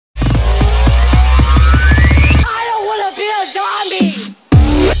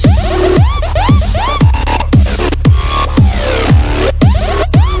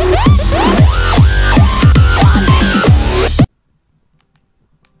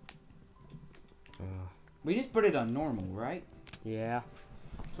We just put it on normal, right? Yeah.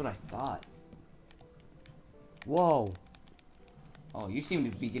 That's what I thought. Whoa. Oh, you seem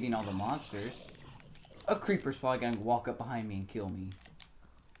to be getting all the monsters. A creeper's probably gonna walk up behind me and kill me.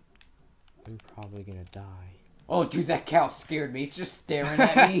 I'm probably gonna die. Oh, dude, that cow scared me. It's just staring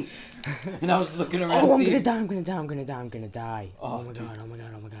at me. And I was looking around. Oh, I'm gonna die, I'm gonna die, I'm gonna die, I'm gonna die. Oh, my dude. god, oh my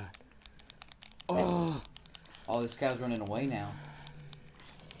god, oh my god. Oh. Oh, this cow's running away now.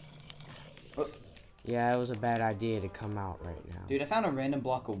 Oh. Yeah, it was a bad idea to come out right now. Dude, I found a random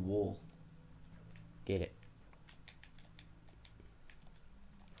block of wool. Get it.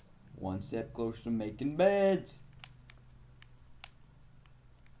 One step closer to making beds.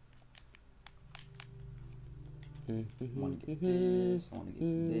 I want to get this. I want to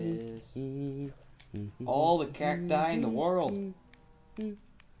get this. All the cacti in the world.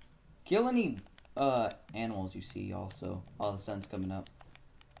 Kill any animals you see also. Oh, the sun's coming up.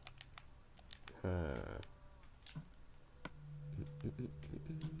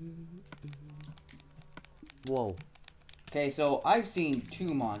 Whoa. Okay, so I've seen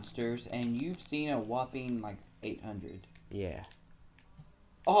 2 monsters, and you've seen a whopping like 800. Yeah.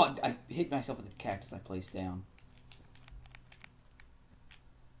 Oh, I hit myself with the cactus I placed down.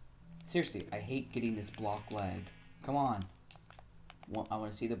 Seriously, I hate getting this block lag. Come on. I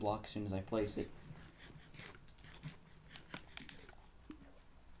want to see the block as soon as I place it.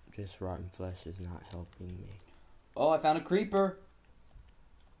 This rotten flesh is not helping me. Oh, I found a creeper.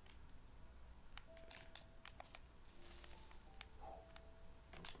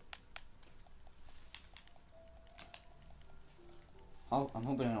 Oh, I'm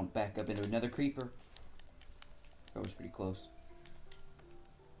hoping I don't back up into another creeper. That was pretty close.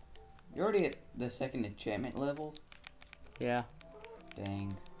 You're already at the 2nd enchantment level? Yeah.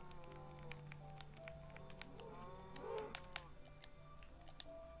 Dang.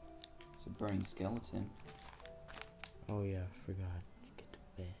 It's a burning skeleton. Oh yeah, I forgot to get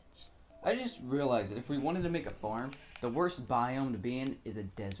the beds. I just realized that if we wanted to make a farm, the worst biome to be in is a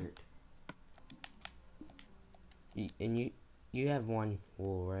desert. And you have 1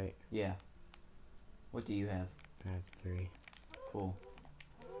 wool, right? Yeah. What do you have? I have 3. Cool.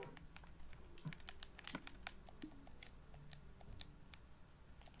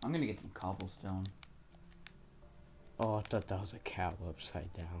 I'm gonna get some cobblestone. Oh, I thought that was a cow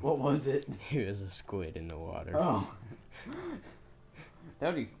upside down. What was it? It was a squid in the water. Oh. That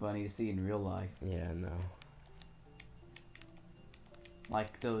would be funny to see in real life. Yeah, no.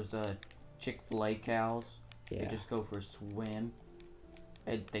 Like those Chick-fil-A cows. Yeah. They just go for a swim.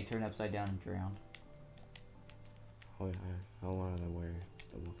 And they turn upside down and drown. Oh yeah, I wanted to wear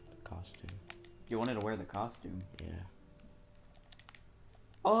the costume. You wanted to wear the costume? Yeah.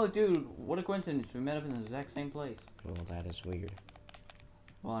 Oh, dude, what a coincidence. We met up in the exact same place. Well, that is weird.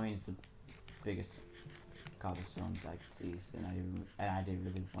 Well, I mean, it's the biggest cobblestones I could see, and I didn't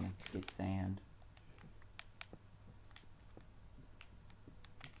really want to get sand.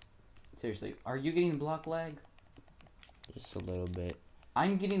 Seriously, are you getting block lag? Just a little bit.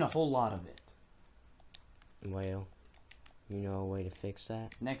 I'm getting a whole lot of it. Well, you know a way to fix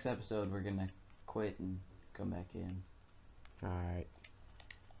that? Next episode, we're gonna quit and come back in. Alright.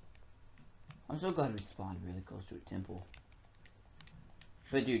 I'm so glad we spawned really close to a temple.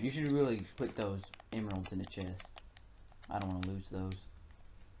 But dude, you should really put those emeralds in a chest. I don't want to lose those.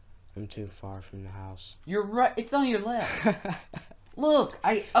 I'm too far from the house. You're right. It's on your left. Look,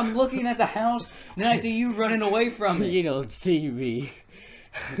 I'm looking at the house, and then I see you running away from it. You don't see me.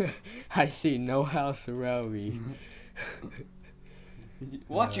 I see no house around me.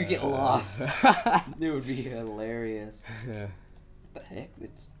 Watch you get lost. It would be hilarious. Yeah. What the heck?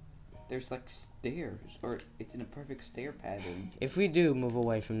 There's like stairs, or it's in a perfect stair pattern. If we do move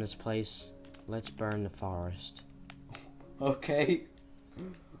away from this place, let's burn the forest. Okay.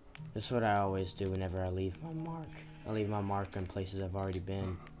 That's what I always do whenever I leave my mark. I leave my mark on places I've already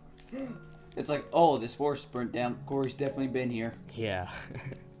been. It's like, oh, this forest burnt down. Corey's definitely been here. Yeah.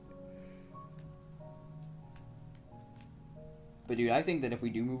 But dude, I think that if we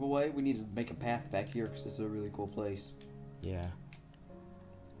do move away, we need to make a path back here because this is a really cool place. Yeah.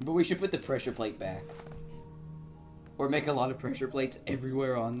 But we should put the pressure plate back. Or make a lot of pressure plates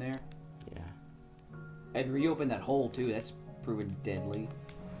everywhere on there. Yeah. And reopen that hole too, that's proven deadly.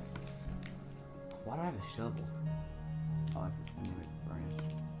 Why do I have a shovel? Oh, I need a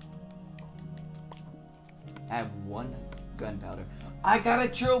furnace. I have 1 gunpowder. I got a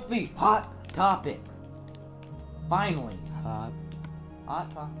trophy! Hot topic! Finally! Hot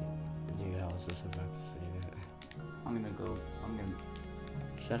topic. Dude, I was just about to say that. I'm gonna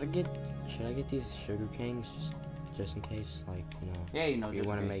Should I get these sugar canes just in case, like, you know? Yeah, you know, You just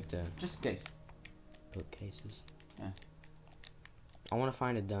want to in case. make the Just in case. bookcases. Yeah. I want to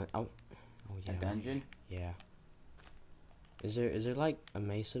find a oh yeah. A dungeon? Yeah. Is there like a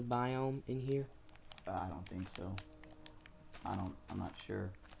mesa biome in here? I don't think so. I'm not sure.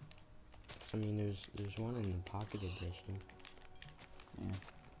 I mean, there's one in the pocket edition. Yeah.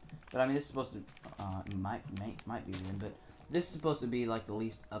 But I mean, this is supposed to might be one, but this is supposed to be like the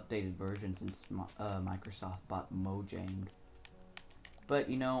least updated version since Microsoft bought Mojang. But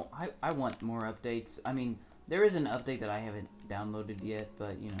you know, I want more updates. I mean, there is an update that I haven't downloaded yet,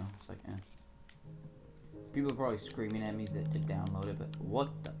 but you know, it's like, people are probably screaming at me to download it, but what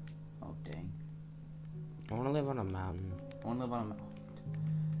the? Oh dang! I want to live on a mountain. I want to live on a mountain.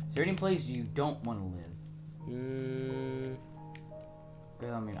 Is there any place you don't want to live?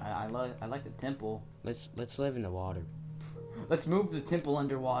 I mean, I like the temple. Let's live in the water. Let's move the temple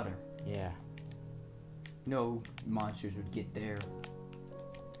underwater. Yeah. No monsters would get there.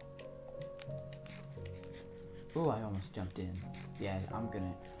 Oh, I almost jumped in. Yeah,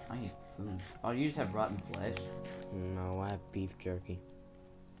 I need food. Oh, you just have rotten flesh? No, I have beef jerky.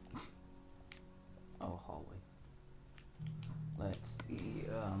 Oh, hallway. Let's see,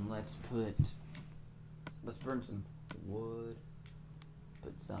 let's burn some wood.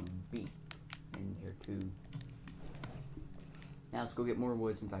 Put some beef in here too. Now let's go get more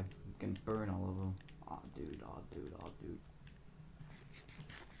wood since I can burn all of them. Aw, dude.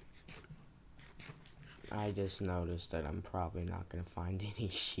 I just noticed that I'm probably not gonna find any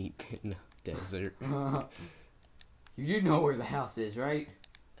sheep in the desert. You do know where the house is, right?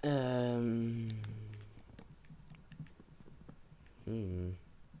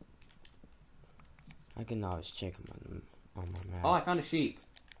 I can always check them on my map. Oh, I found a sheep.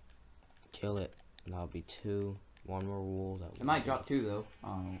 Kill it. And that'll be 2. 1 more wool. It might drop 2 though.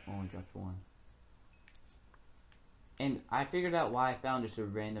 Oh, only dropped 1. And I figured out why I found just a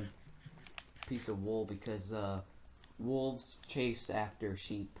random piece of wool, because wolves chase after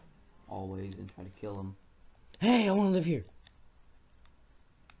sheep always and try to kill them. Hey, I want to live here.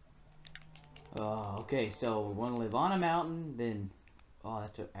 Okay, so we want to live on a mountain, then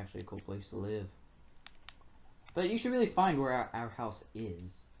that's actually a cool place to live. But you should really find where our house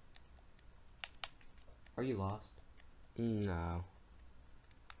is. Are you lost? No.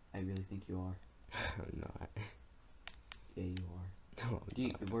 I really think you are. I'm not. Yeah, you are. No,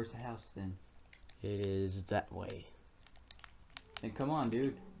 where's the house then? It is that way. Then come on,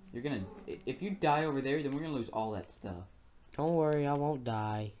 dude. You're gonna. If you die over there, then we're gonna lose all that stuff. Don't worry, I won't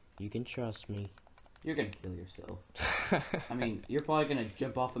die. You can trust me. You're gonna kill yourself. I mean, you're probably gonna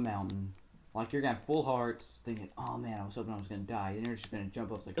jump off a mountain. Like, you're gonna have full hearts, thinking, oh man, I was hoping I was gonna die. Then you're just gonna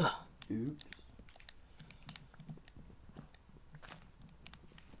jump off, like, oops.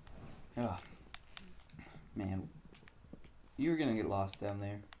 Ugh. Man, you're gonna get lost down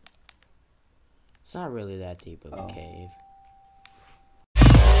there. It's not really that deep of a cave.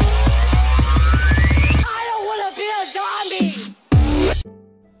 I don't wanna be a zombie!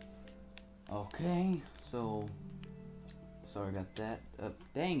 Okay, so sorry about that.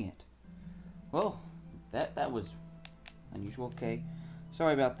 Dang it. Well, that was unusual. Okay,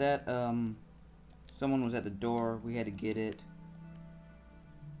 sorry about that. Someone was at the door. We had to get it,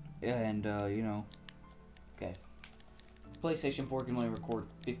 and you know. Okay. PlayStation 4 can only record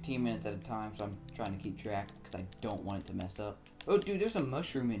 15 minutes at a time, so I'm trying to keep track because I don't want it to mess up. Oh, dude, there's a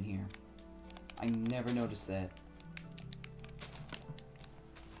mushroom in here. I never noticed that.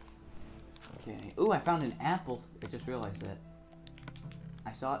 Okay. Ooh, I found an apple. I just realized that.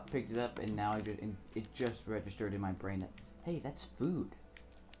 I saw it, picked it up, and now it just registered in my brain that, hey, that's food.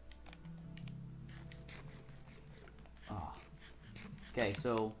 Oh. Okay,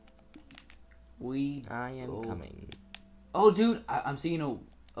 so I am coming. Oh, dude, I'm seeing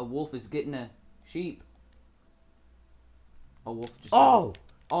a wolf is getting a sheep. A wolf just. Oh,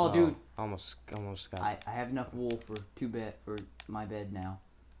 dude. Almost got. I have enough wool for my bed now.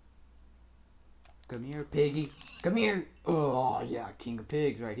 Come here, piggy. Come here. Oh yeah, king of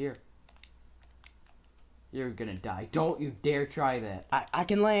pigs right here. You're gonna die. Don't you dare try that. I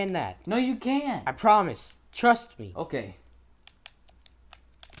can land that. No, you can't. I promise. Trust me. Okay.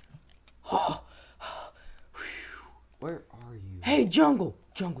 Where are you? Hey, jungle.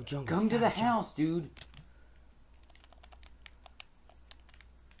 Jungle. Come to the house, dude.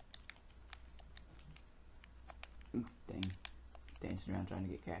 Dang. Dancing around trying to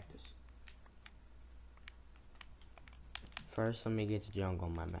get cactus. First, let me get the jungle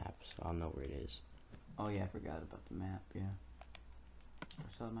on my map so I'll know where it is. Oh yeah, I forgot about the map. Yeah.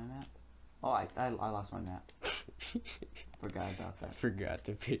 I saw my map. Oh, I lost my map. Forgot about that. Forgot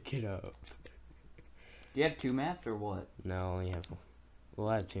to pick it up. Do you have 2 maps or what? No, I only have Well,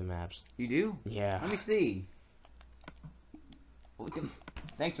 I have 2 maps. You do? Yeah. Let me see.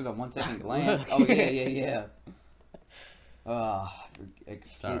 Thanks for the 1 second glance. Oh, yeah.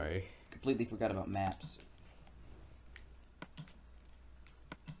 Sorry. Completely forgot about maps.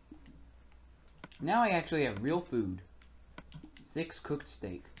 Now I actually have real food. 6 cooked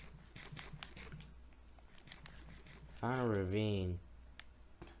steak. Find a ravine.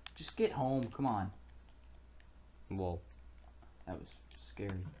 Just get home, come on. Whoa. That was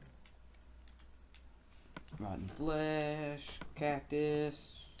scary. Rotten flesh,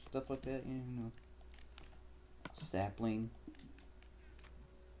 cactus, stuff like that, you know. Sapling.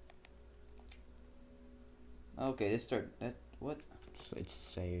 Okay, what? It's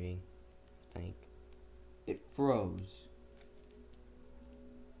saving, I think. It froze.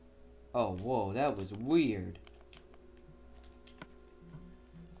 Oh, whoa, that was weird.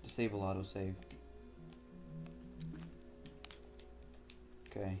 Disable autosave.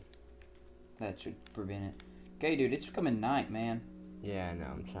 Okay. That should prevent it. Okay, dude, it's becoming night, man. Yeah, I know,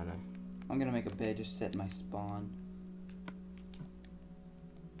 I'm trying to... I'm gonna make a bed, just set my spawn.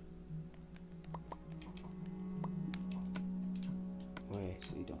 Wait.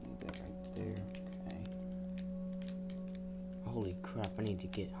 So you don't need that right there. Okay. Holy crap, I need to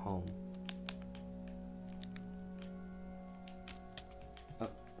get home. Oh.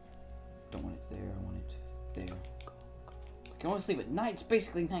 Don't want it there, I want it there. I can only sleep at night. It's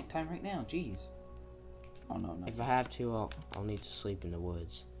basically nighttime right now. Jeez. Oh, no, no. If I have to, I'll need to sleep in the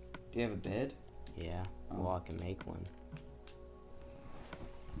woods. Do you have a bed? Yeah, Oh. well, I can make one.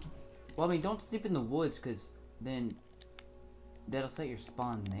 Well, I mean, don't sleep in the woods, because then that'll set your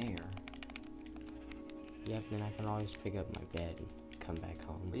spawn there. Yep, then I can always pick up my bed and come back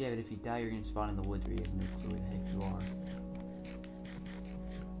home. But yeah, but if you die, you're going to spawn in the woods where you have no clue where the heck you are.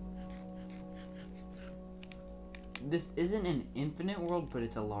 This isn't an infinite world, but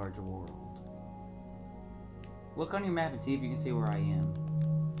it's a large world. Look on your map and see if you can see where I am.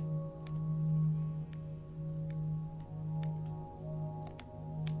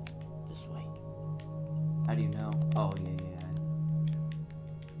 This way. How do you know? Oh, yeah.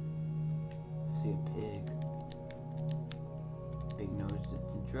 I see a pig. Pig knows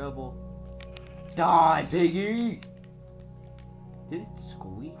it's in trouble. Die, piggy! Did it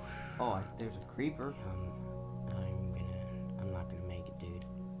squeak? Oh, there's a creeper. I'm not gonna make it, dude.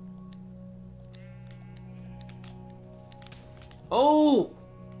 Oh!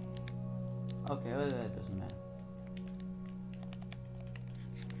 Okay, well, that doesn't matter.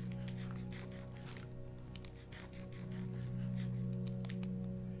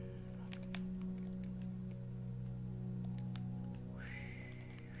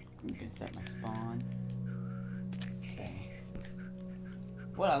 I'm gonna set my spawn. Okay.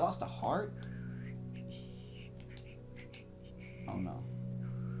 What, I lost a heart? Oh no.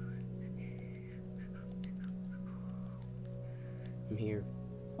 I'm here.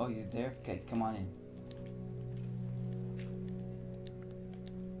 Oh, you're there? Okay, come on in.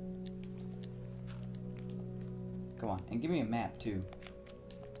 Come on, and give me a map too.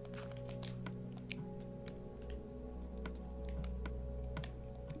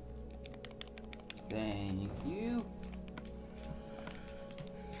 Thank you.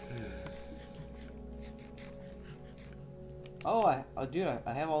 Oh, dude,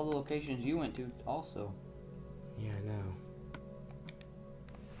 I have all the locations you went to also. Yeah, I know.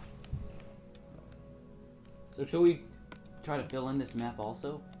 So should we try to fill in this map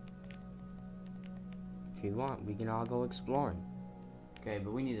also? If you want, we can all go exploring. Okay,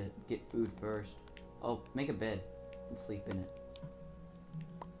 but we need to get food first. Oh, make a bed and sleep in it.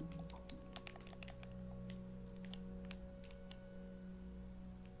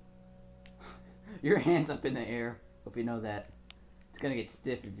 Your hand's up in the air. Hope you know that. It's gonna get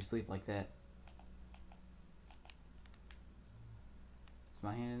stiff if you sleep like that. Is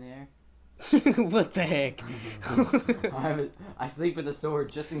my hand in the air? What the heck? I sleep with a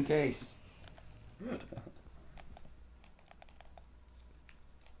sword just in case.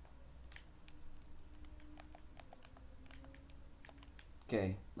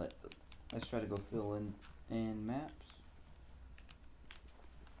 Okay, let's try to go fill in maps.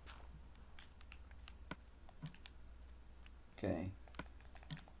 Okay.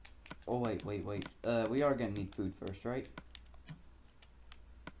 Oh wait. We are gonna need food first, right?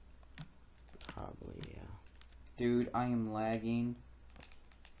 Probably, yeah. Dude, I am lagging.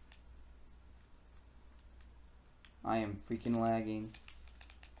 I am freaking lagging.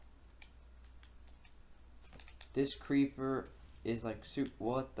 This creeper is like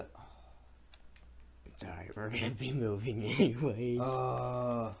what the? It's alright, we're gonna be moving anyways.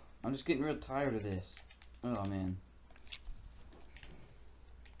 I'm just getting real tired of this. Oh man.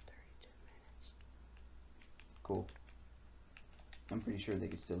 Cool. I'm pretty sure they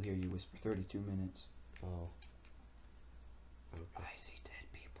could still hear you whisper 32 minutes. Oh. Okay. I see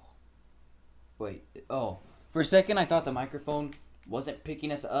dead people. Wait. Oh. For a second, I thought the microphone wasn't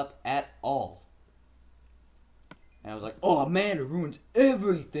picking us up at all. And I was like, oh man, it ruins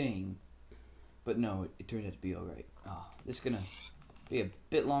everything. But no, it turned out to be alright. Oh, this is gonna be a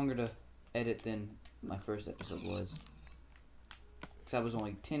bit longer to edit than my first episode was. Because that was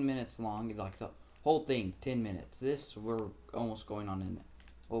only 10 minutes long. Like the whole thing, 10 minutes. This, we're almost going on in...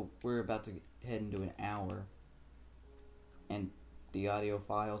 Well, we're about to head into an hour. And the audio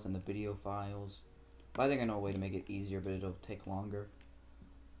files and the video files. But I think I know a way to make it easier, but it'll take longer.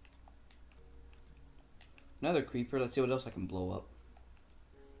 Another creeper. Let's see what else I can blow up.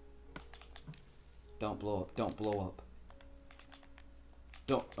 Don't blow up. Don't blow up.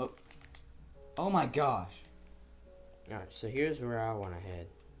 Don't. Oh, oh my gosh. Alright, so here's where I want to head.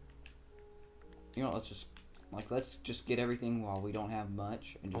 You know, let's just get everything while we don't have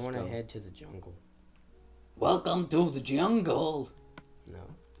much and I just want to go. head to the jungle. Welcome to the jungle. No.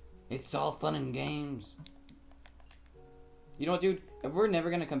 It's all fun and games. You know what, dude? If we're never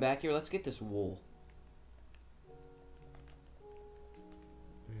gonna come back here, let's get this wool.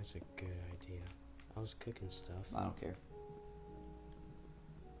 That's a good idea. I was cooking stuff. I don't care.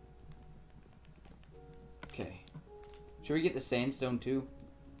 Okay. Should we get the sandstone too?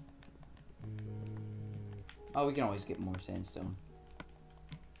 Oh, we can always get more sandstone.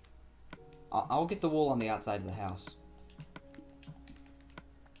 I'll get the wool on the outside of the house.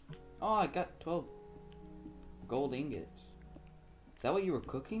 Oh, I got 12 gold ingots. Is that what you were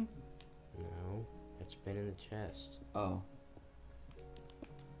cooking? No, it's been in the chest. Oh.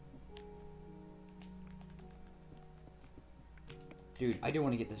 Dude, I do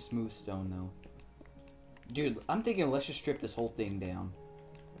want to get the smooth stone though. Dude, I'm thinking let's just strip this whole thing down.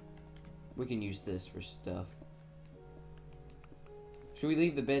 We can use this for stuff. Should we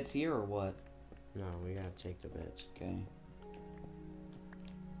leave the beds here or what? No, we gotta take the beds. Okay.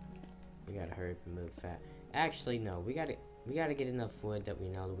 We gotta hurry up and move fast. Actually, no, we gotta get enough wood that we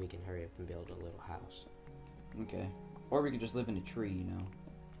know that we can hurry up and build a little house. Okay. Or we could just live in a tree, you know.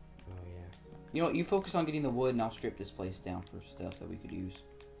 Oh yeah. You know what, you focus on getting the wood and I'll strip this place down for stuff that we could use.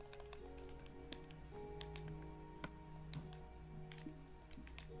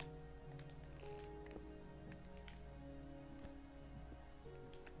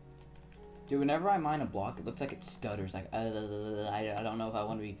 Dude, whenever I mine a block, it looks like it stutters. Like, I don't know if I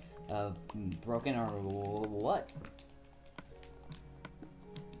want to be broken or what.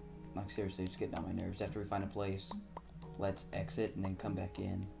 Like, seriously, it's getting on my nerves. After we find a place, let's exit and then come back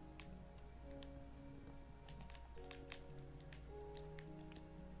in.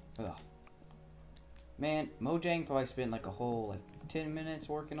 Ugh. Man, Mojang probably spent like a whole, like, 10 minutes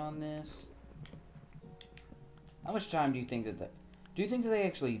working on this. How much time do you think that do you think that they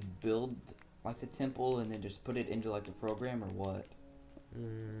actually build like the temple and then just put it into like the program or what? Put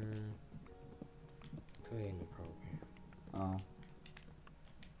it in the program. Oh.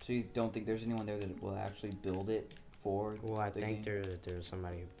 So you don't think there's anyone there that will actually build it for Well, I the think game? there's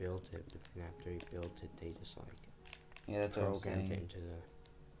somebody who built it, but then after he built it, they just like Yeah, that's what I was programmed saying. it into the...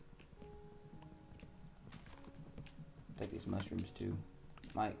 Take these mushrooms too.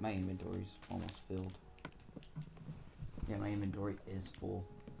 My inventory's almost filled. Yeah, my inventory is full.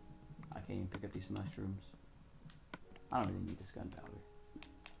 I can't even pick up these mushrooms. I don't really need this gunpowder.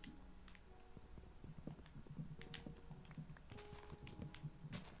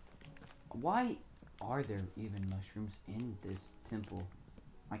 Why are there even mushrooms in this temple?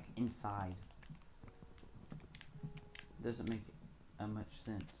 Like inside? Doesn't make much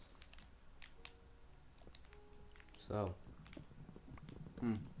sense. So,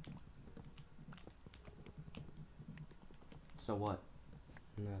 So what?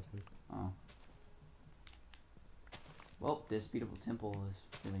 nothing. Oh. Well, this beautiful temple is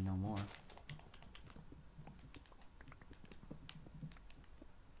really no more.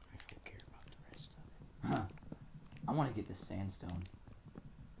 I don't care about the rest of it. Huh. I want to get this sandstone.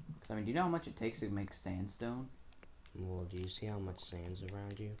 Because, I mean, do you know how much it takes to make sandstone? Well, do you see how much sand's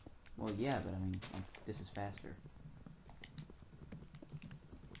around you? Well, yeah, but I mean, like, this is faster.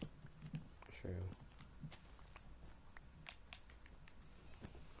 True.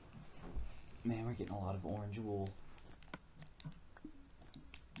 Man, we're getting a lot of orange wool.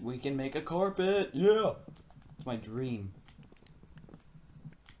 We can make a carpet! Yeah! It's my dream.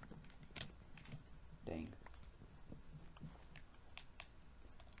 Dang.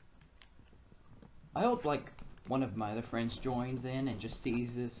 I hope, like, one of my other friends joins in and just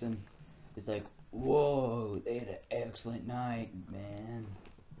sees this and is like, whoa, they had an excellent night, man.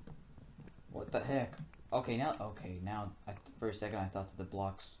 What the heck? Okay, now, for a second I thought that the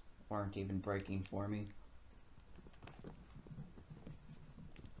blocks weren't even breaking for me.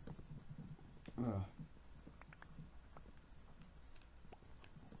 Ugh.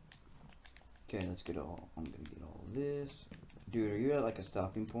 Okay, let's get all, I'm gonna get all this. Dude, are you at like a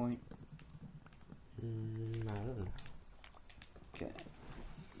stopping point? I don't know. Okay.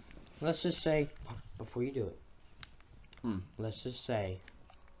 Let's just say, before you do it, Hmm. let's just say,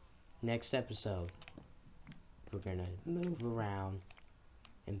 next episode, we're gonna move around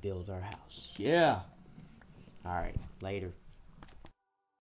and build our house. Yeah. Alright, later.